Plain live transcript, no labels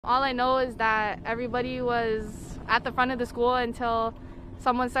All I know is that everybody was at the front of the school until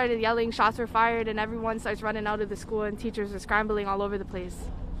someone started yelling shots were fired and everyone starts running out of the school and teachers are scrambling all over the place.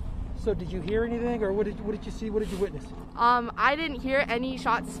 So did you hear anything, or what did you see? What did you witness? I didn't hear any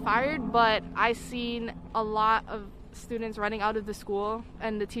shots fired, but I seen a lot of students running out of the school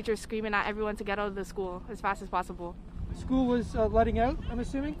and the teachers screaming at everyone to get out of the school as fast as possible. School was letting out, I'm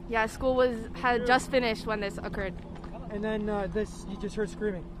assuming? Yeah, school had just finished when this occurred. And then you just heard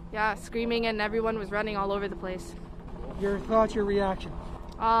screaming? Yeah, screaming, and everyone was running all over the place. Your thoughts, your reaction?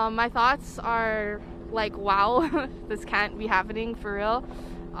 My thoughts are like, wow, this can't be happening for real.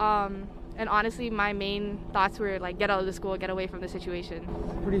 And honestly, my main thoughts were like, get out of the school, get away from the situation.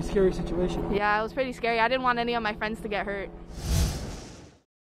 Pretty scary situation. Yeah, it was pretty scary. I didn't want any of my friends to get hurt.